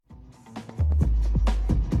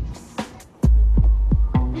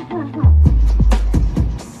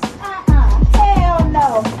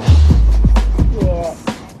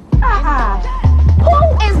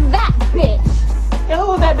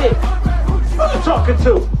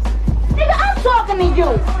talking to you.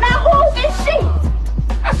 Now who is she?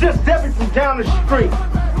 That's just Debbie from down the street.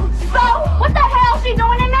 So, what the hell she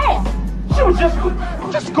doing in there? She was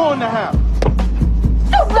just going to house.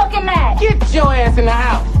 You looking mad. Get your ass in the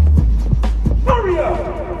house. Hurry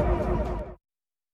up!